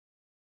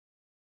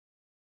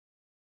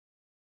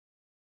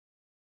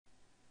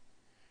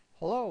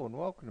Hello and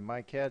welcome to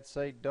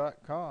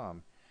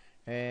myCADsite.com,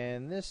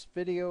 and this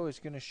video is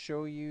going to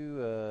show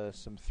you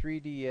some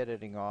 3D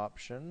editing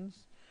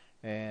options,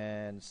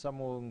 and some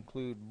will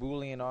include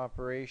Boolean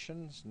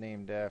operations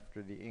named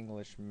after the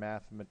English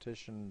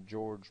mathematician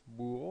George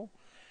Boole,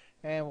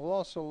 and we'll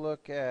also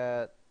look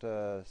at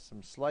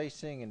some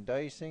slicing and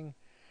dicing,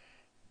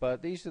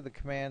 but these are the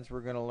commands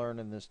we're going to learn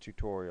in this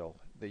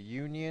tutorial: the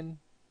union,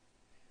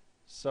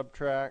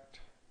 subtract,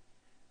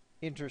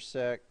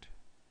 intersect,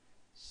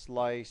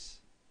 slice,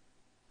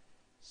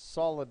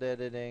 solid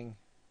editing.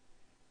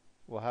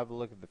 We'll have a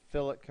look at the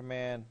fillet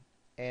command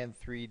and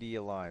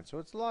 3DAlign. So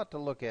it's a lot to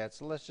look at,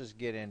 so let's just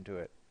get into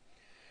it.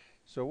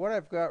 So what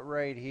I've got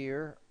right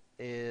here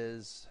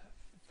is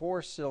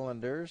 4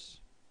 cylinders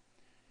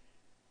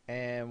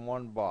and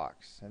 1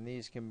 box, and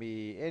these can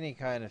be any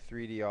kind of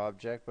 3D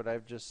object, but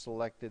I've just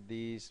selected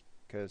these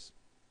because,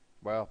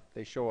 well,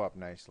 they show up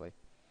nicely.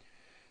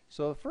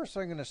 So the first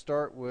I'm going to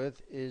start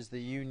with is the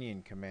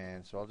union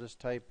command. So I'll just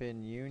type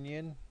in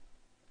union,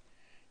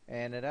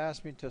 and it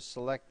asks me to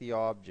select the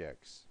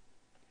objects.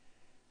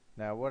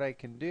 Now what I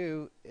can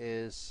do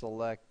is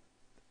select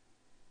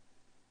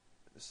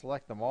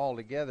them all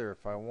together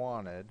if I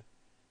wanted,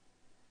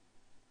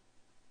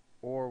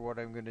 or what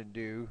I'm going to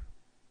do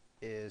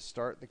is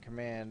start the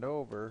command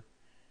over,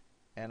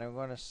 and I'm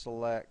going to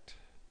select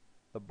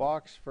the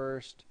box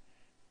first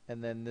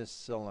and then this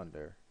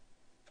cylinder.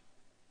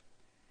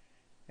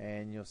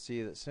 And you'll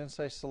see that since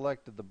I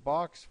selected the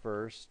box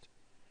first,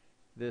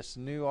 this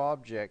new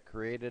object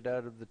created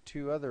out of the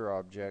 2 other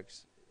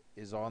objects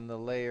is on the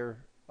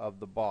layer of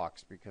the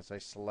box because I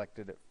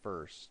selected it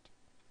first.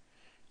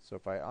 So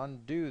if I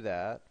undo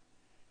that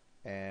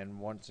and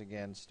once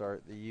again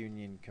start the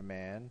union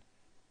command,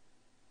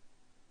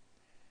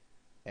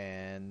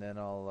 and then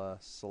I'll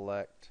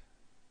select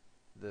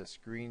this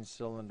green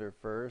cylinder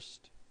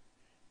first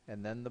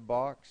and then the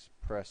box,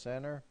 press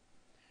enter.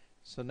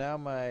 So now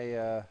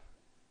my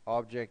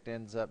object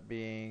ends up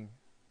being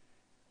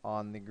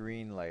on the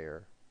green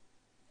layer.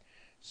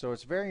 So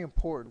it's very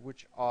important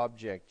which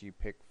object you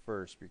pick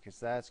first, because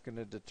that's going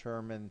to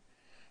determine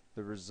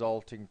the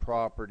resulting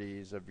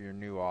properties of your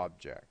new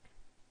object.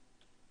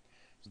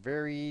 It's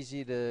very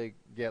easy to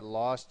get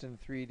lost in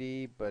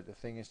 3D, but the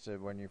thing is, to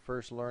when you're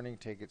first learning,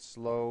 take it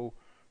slow,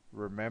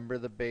 remember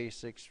the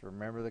basics,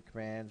 remember the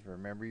commands,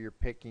 remember your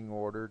picking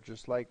order,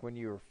 just like when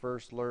you were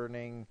first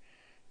learning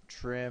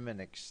trim and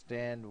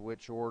extend,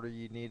 which order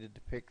you needed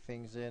to pick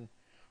things in.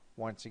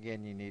 Once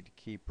again, you need to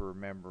keep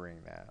remembering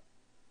that.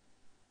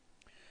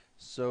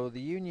 So the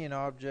union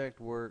object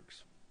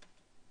works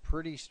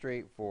pretty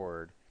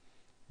straightforward.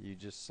 You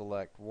just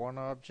select one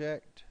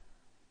object,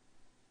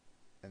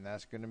 and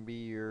that's going to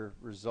be your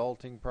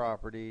resulting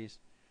properties,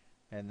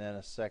 and then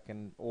a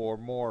second or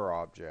more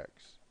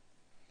objects.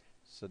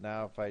 So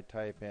now if I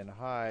type in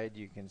hide,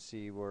 you can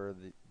see where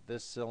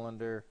this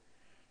cylinder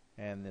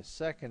and the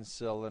second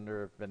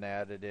cylinder have been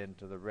added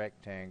into the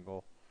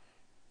rectangle.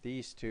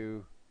 These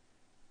 2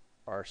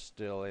 are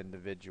still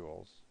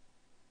individuals.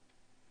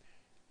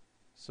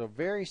 So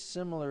very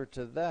similar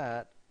to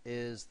that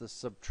is the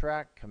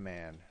subtract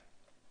command,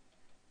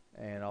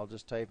 and I'll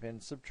just type in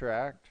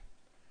subtract,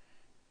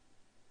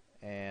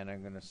 and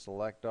I'm going to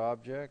select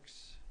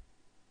objects,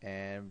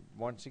 and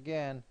once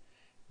again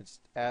it's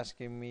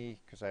asking me,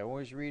 because I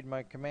always read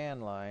my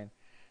command line,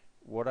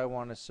 what I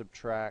want to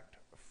subtract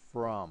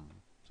from.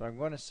 So I'm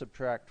going to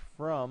subtract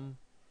from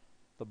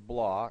the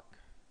block,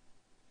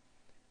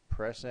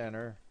 press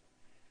enter,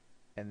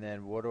 and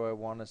then what do I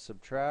want to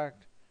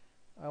subtract?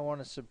 I want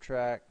to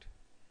subtract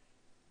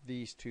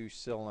these 2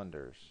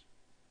 cylinders.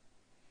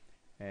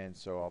 And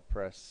so I'll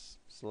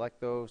select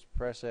those,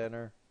 press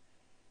enter,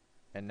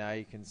 and now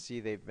you can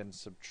see they've been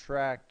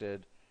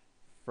subtracted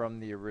from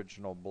the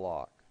original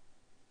block.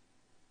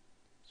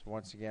 So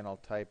once again I'll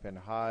type in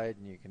hide,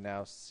 and you can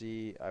now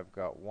see I've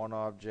got one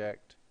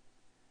object,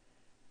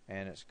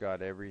 and it's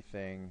got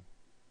everything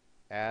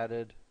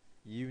added,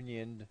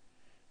 unioned,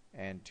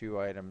 and 2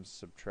 items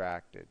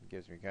subtracted. It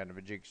gives me kind of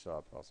a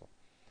jigsaw puzzle.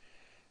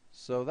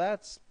 So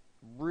that's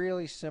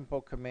really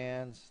simple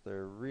commands.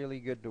 They're really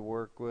good to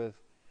work with.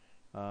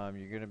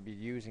 You're going to be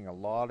using a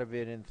lot of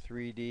it in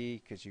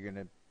 3D because you're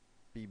going to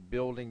be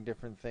building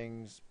different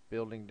things,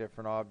 building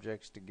different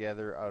objects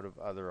together out of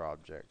other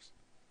objects.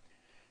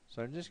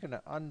 So I'm just going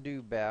to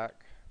undo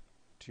back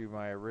to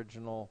my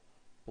original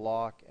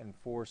block and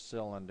 4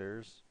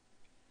 cylinders,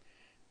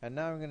 and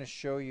now I'm going to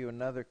show you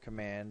another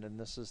command, and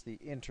this is the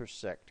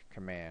intersect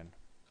command.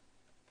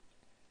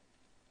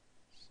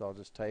 So I'll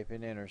just type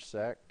in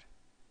intersect,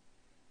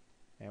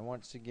 and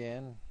once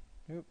again,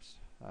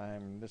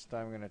 this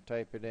time I'm going to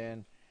type it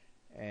in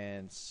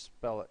and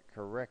spell it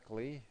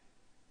correctly,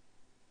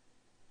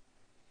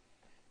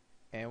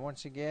 and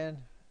once again,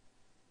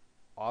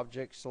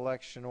 object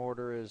selection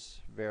order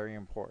is very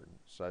important.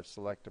 So I've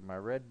selected my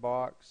red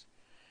box,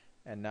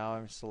 and now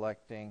I'm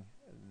selecting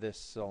this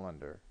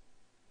cylinder.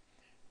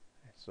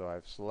 So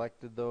I've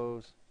selected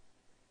those,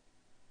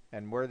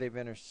 and where they've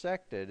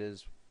intersected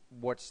is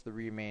what's the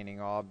remaining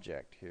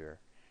object here.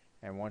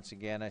 and once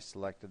again I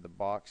selected the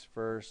box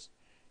first,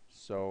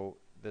 so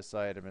this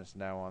item is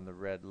now on the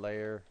red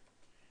layer,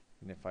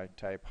 and if I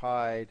type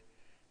hide,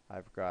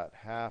 I've got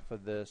half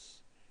of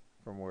this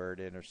from where it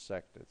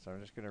intersected. So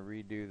I'm just going to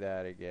redo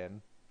that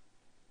again.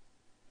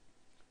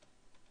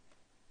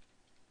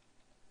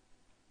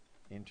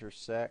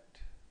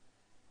 Intersect.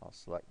 I'll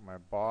select my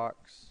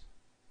box,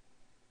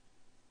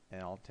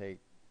 and I'll take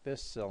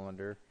this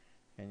cylinder,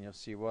 and you'll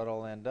see what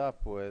I'll end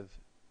up with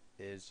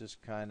is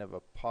just kind of a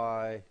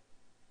pie,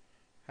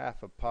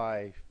 half a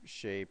pie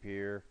shape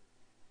here,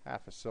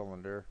 half a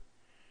cylinder,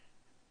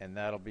 and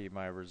that'll be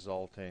my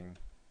resulting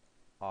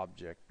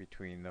object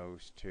between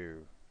those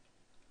two.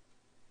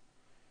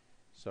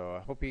 So I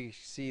hope you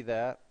see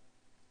that,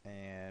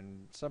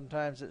 and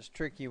sometimes it's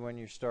tricky when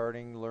you're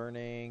starting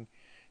learning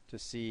to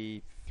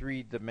see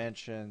 3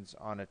 dimensions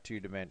on a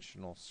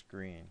 2-dimensional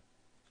screen.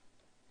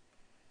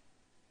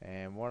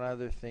 And one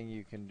other thing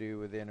you can do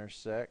with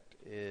intersect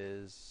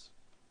is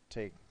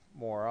take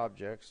more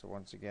objects. So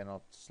once again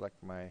I'll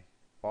select my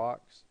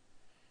box,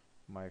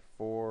 my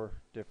 4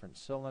 different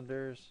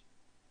cylinders,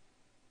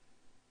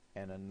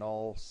 and a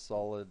null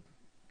solid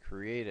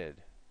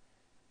created.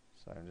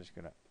 So I'm just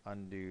going to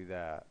undo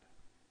that.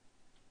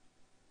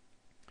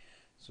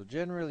 So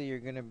generally you're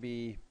going to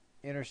be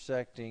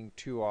intersecting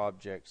 2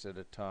 objects at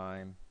a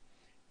time.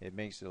 It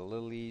makes it a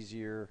little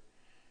easier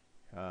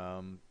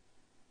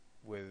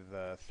with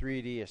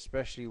 3D,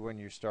 especially when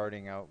you're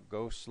starting out.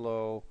 Go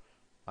slow,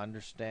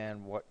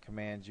 understand what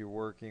commands you're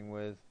working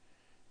with,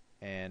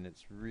 and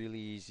it's really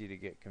easy to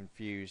get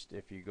confused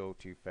if you go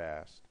too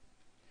fast.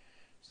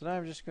 So now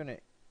I'm just going to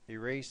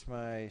erase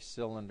my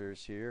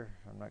cylinders here.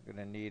 I'm not going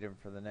to need them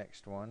for the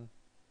next one.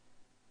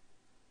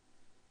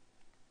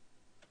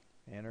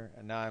 Enter,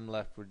 and now I'm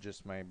left with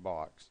just my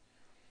box.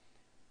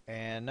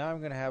 And now I'm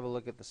going to have a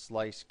look at the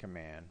slice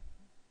command.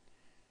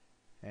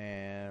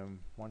 And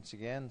once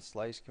again,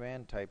 slice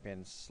command, type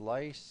in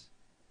slice,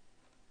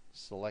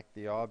 select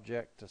the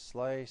object to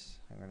slice.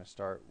 I'm going to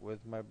start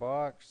with my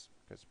box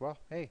because, well,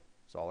 hey,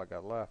 that's all I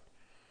got left.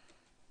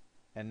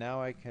 And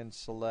now I can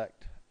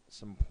select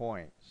some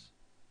points.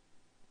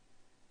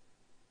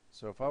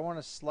 So if I want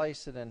to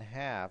slice it in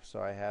half,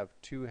 so I have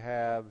 2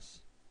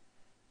 halves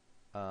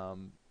of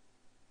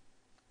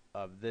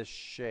this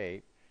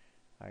shape,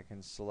 I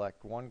can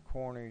select one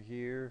corner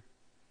here,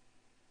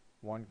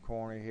 one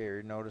corner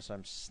here. Notice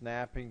I'm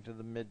snapping to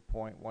the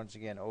midpoint. Once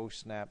again, O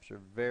snaps are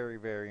very,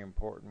 very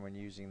important when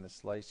using the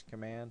slice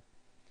command.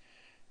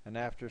 And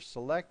after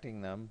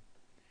selecting them,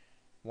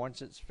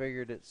 once it's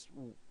figured it's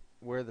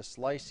where the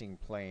slicing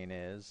plane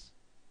is,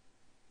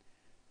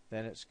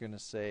 then it's going to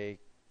say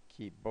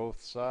keep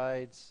both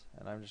sides,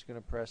 and I'm just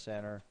going to press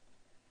enter.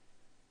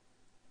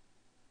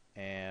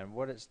 And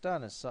what it's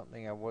done is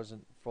something I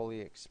wasn't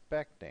fully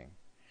expecting.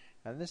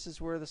 And this is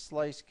where the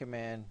slice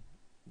command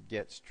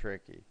gets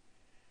tricky.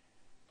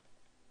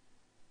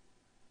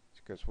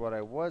 Because what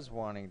I was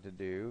wanting to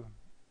do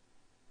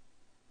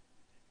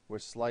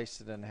was slice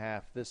it in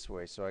half this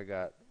way, so I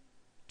got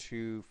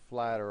 2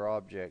 flatter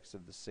objects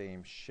of the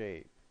same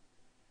shape.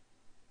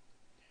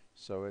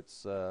 So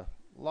it's a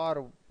lot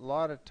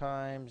of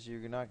times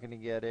you're not going to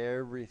get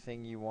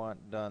everything you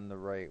want done the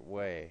right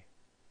way.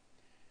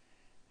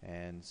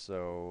 And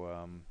so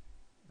I'm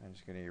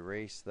just going to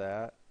erase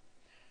that.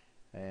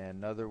 And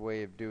another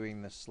way of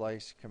doing the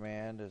slice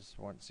command is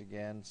once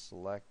again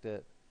select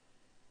it.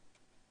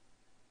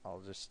 I'll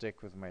just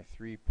stick with my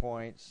 3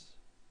 points.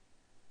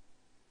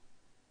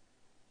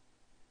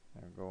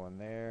 I'm going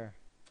there,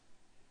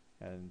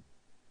 and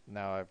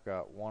now I've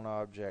got one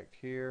object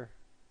here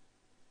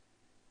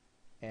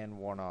and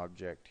one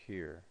object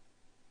here.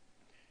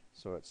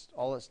 So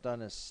all it's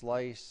done is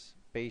slice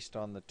based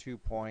on the 2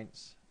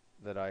 points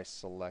that I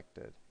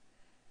selected.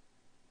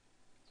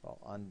 So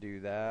I'll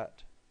undo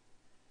that,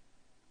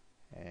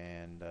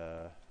 and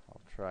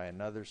I'll try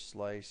another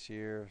slice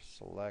here.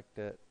 Select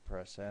it,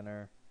 press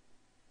enter.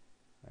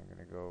 I'm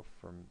going to go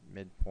from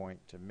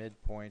midpoint to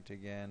midpoint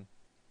again,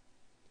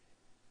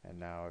 and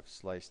now I've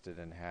sliced it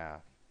in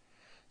half.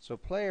 So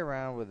play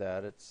around with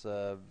that. It's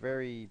a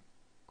very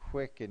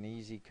quick and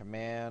easy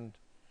command.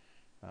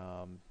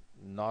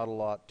 Not a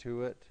lot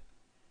to it,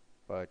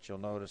 but you'll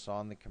notice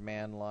on the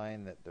command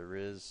line that there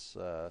is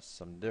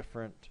some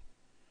different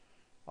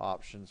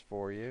options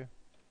for you.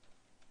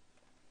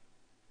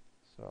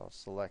 So I'll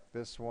select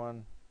this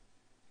one,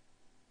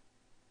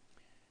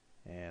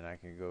 and I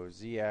can go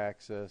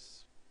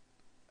Z-axis,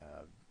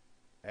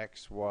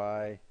 X,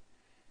 Y,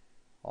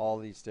 all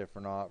these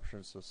different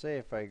options. So say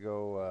if I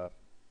go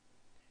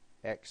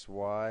X,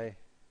 Y,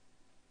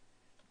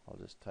 I'll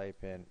just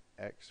type in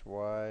X,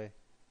 Y,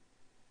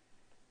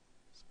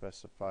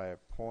 specify a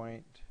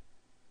point,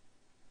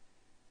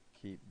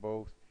 keep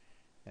both,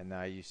 and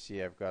now you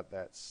see I've got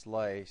that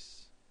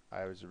slice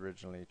I was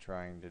originally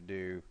trying to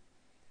do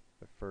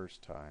the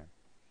first time.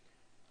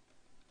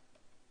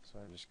 So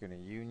I'm just going to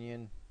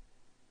union,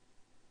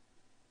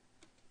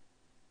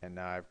 and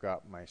now I've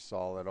got my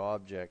solid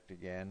object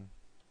again.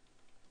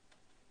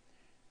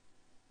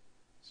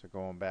 So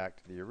going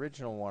back to the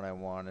original one I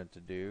wanted to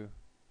do,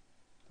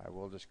 I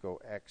will just go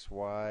X,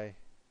 Y,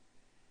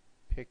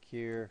 pick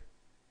here,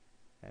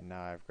 and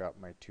now I've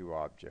got my two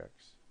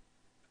objects.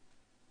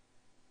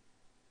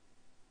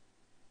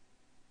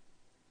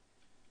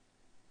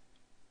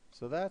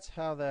 So that's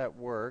how that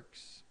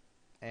works.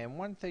 And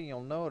one thing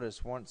you'll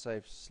notice once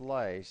I've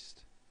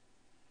sliced,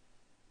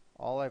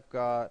 all I've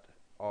got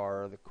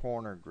are the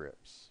corner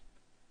grips.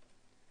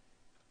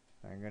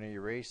 I'm going to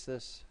erase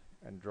this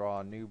and draw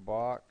a new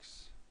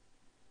box.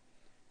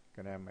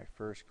 I'm going to have my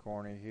first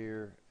corner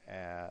here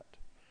at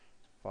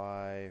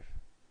 5,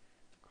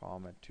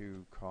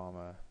 2,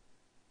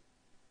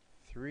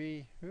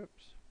 3.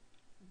 Oops,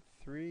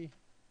 3.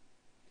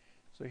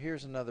 So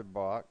here's another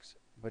box,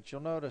 but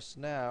you'll notice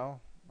now,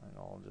 and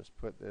I'll just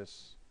put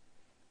this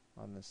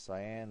on the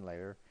cyan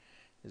layer,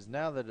 is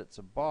now that it's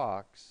a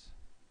box,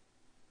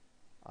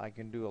 I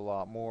can do a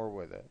lot more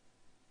with it.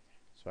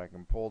 So I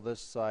can pull this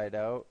side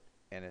out,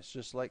 and it's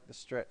just like the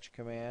stretch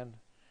command.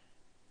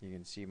 You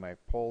can see my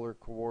polar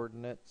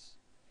coordinates,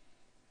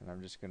 and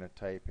I'm just going to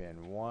type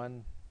in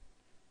 1,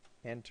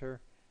 enter,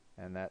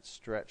 and that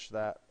stretched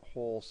that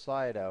whole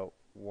side out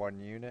 1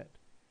 unit.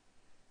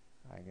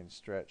 I can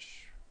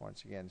stretch,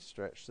 once again,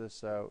 stretch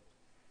this out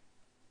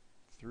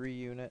 3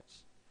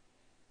 units,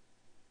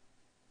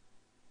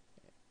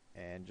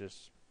 and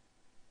just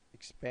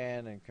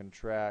expand and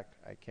contract.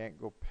 I can't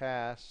go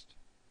past,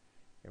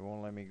 it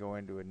won't let me go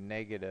into a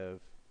negative,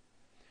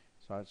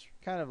 so it's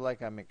kind of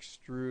like I'm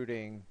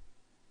extruding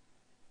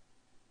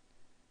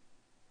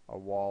a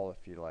wall,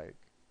 if you like.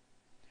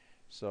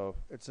 So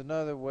it's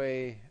another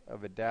way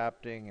of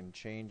adapting and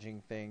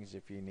changing things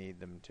if you need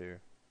them to.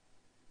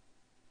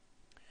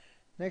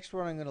 Next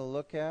one I'm going to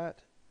look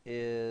at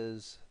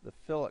is the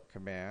fillet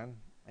command,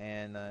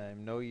 and I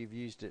know you've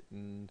used it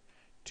in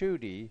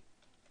 2D,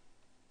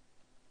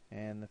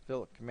 and the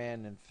fillet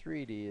command in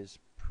 3D is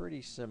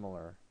pretty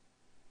similar.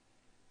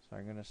 So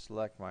I'm going to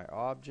select my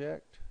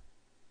object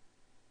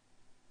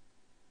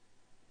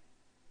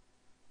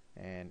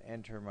and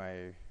enter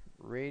my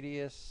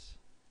radius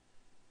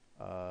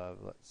of,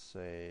 let's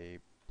say,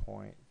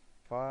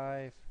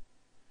 0.5,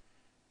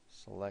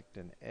 select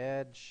an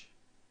edge,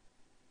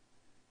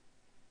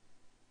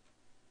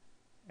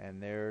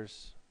 and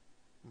there's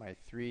my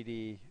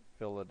 3D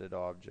filleted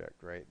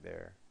object right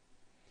there.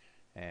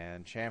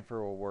 And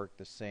chamfer will work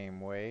the same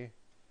way.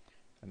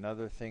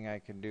 Another thing I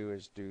can do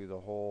is do the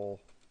whole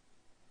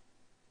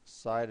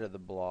side of the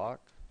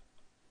block.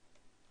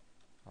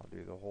 I'll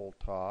do the whole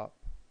top,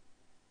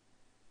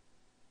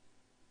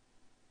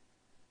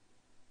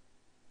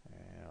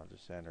 and I'll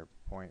just enter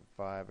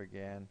 0.5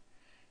 again,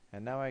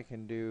 and now I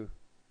can do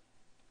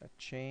a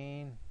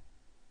chain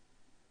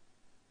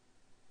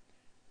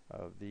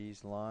of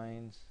these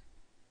lines,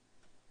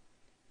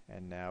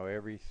 and now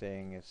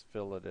everything is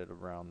filleted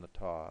around the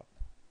top.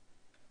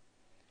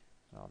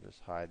 I'll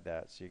just hide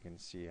that so you can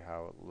see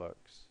how it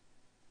looks.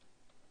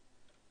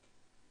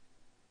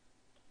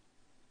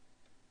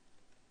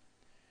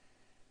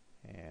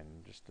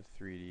 And just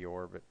a 3D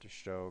orbit to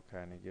show,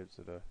 kind of gives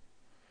it a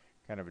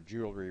kind of a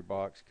jewelry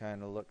box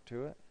kind of look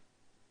to it.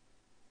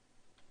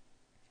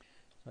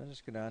 So I'm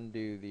just going to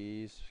undo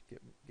these,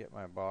 get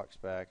my box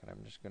back, and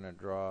I'm just going to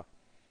draw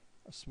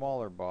a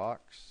smaller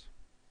box,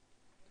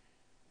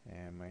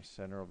 and my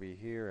center will be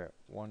here at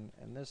 1,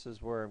 and this is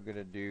where I'm going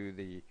to do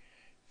the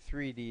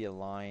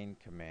 3DAlign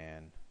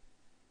command.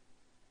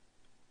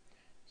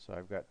 So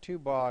I've got 2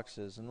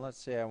 boxes, and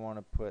let's say I want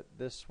to put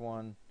this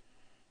one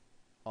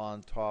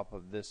on top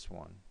of this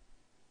one.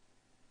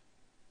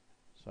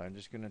 So I'm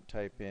just going to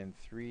type in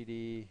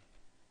 3D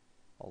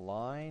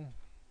align.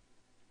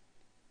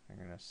 I'm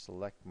going to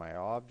select my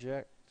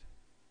object,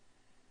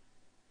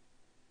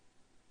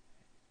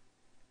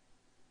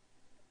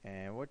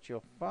 and what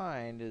you'll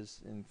find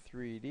is in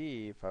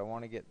 3D, if I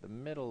want to get the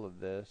middle of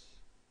this,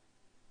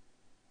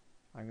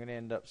 I'm going to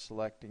end up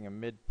selecting a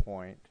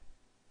midpoint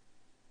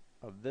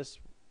of this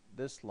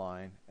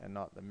line and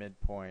not the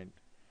midpoint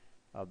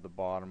of the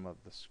bottom of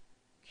the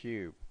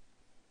cube.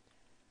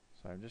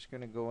 So I'm just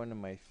going to go into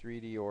my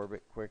 3D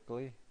orbit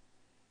quickly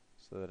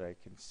so that I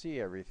can see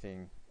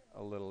everything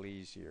a little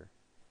easier.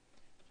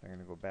 So I'm going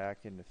to go back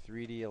into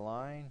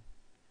 3DAlign,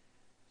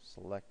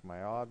 select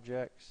my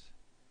objects,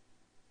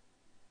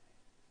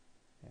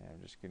 and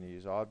I'm just going to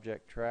use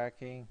object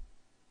tracking,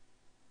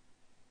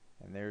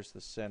 and there's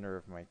the center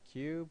of my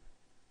cube,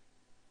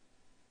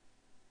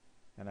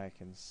 and I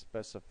can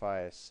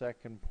specify a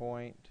second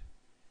point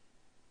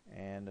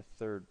and a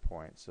third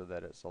point so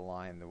that it's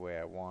aligned the way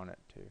I want it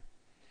to.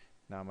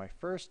 Now my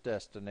first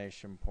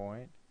destination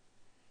point,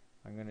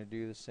 I'm going to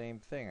do the same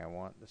thing. I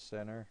want the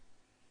center,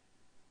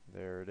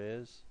 there it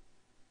is,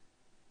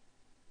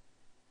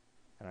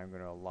 and I'm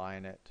going to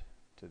align it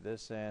to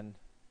this end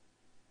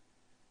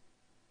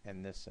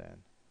and this end.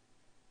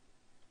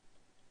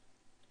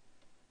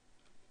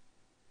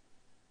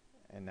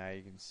 And now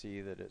you can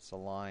see that it's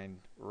aligned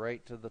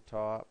right to the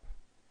top.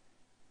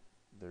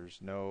 There's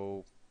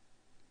no,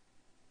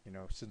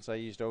 since I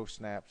used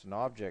O-snaps and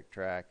object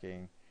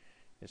tracking,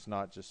 it's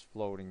not just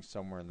floating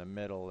somewhere in the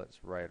middle,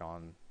 it's right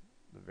on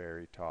the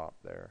very top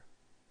there.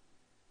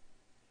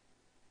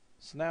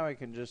 So now I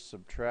can just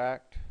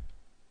subtract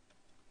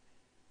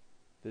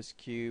this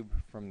cube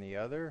from the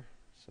other.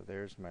 So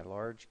there's my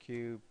large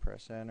cube,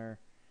 press enter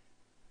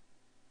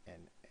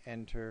and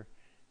enter,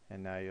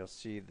 and now you'll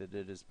see that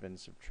it has been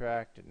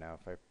subtracted. Now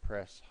if I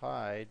press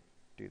hide,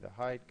 do the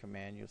hide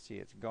command, you'll see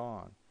it's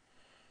gone.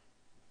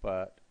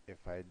 But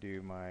if I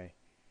do my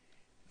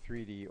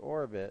 3D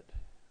orbit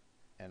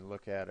and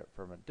look at it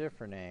from a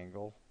different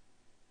angle,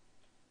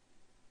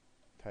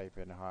 type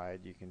in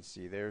hide, you can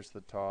see there's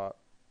the top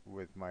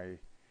with my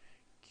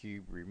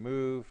cube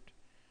removed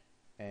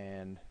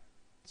and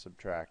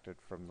subtracted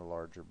from the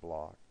larger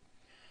block.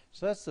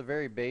 So that's the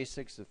very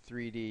basics of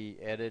 3D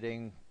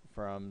editing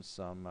from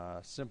some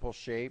simple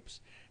shapes,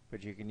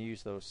 but you can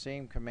use those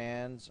same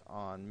commands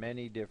on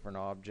many different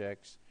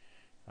objects.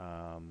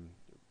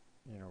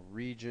 You know,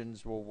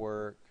 regions will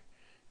work.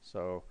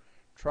 So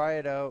try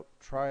it out,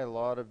 try a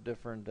lot of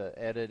different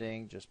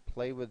editing, just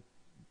play with,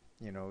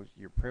 you know,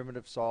 your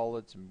primitive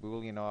solids and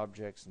Boolean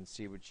objects and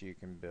see what you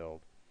can build.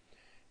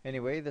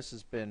 Anyway, this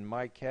has been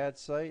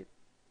myCADsite.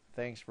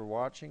 Thanks for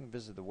watching.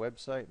 Visit the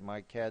website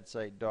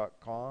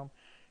myCADsite.com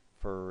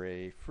for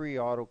a free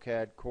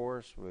AutoCAD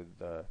course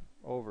with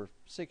over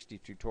 60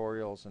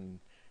 tutorials and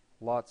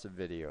lots of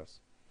videos.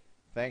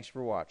 Thanks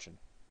for watching.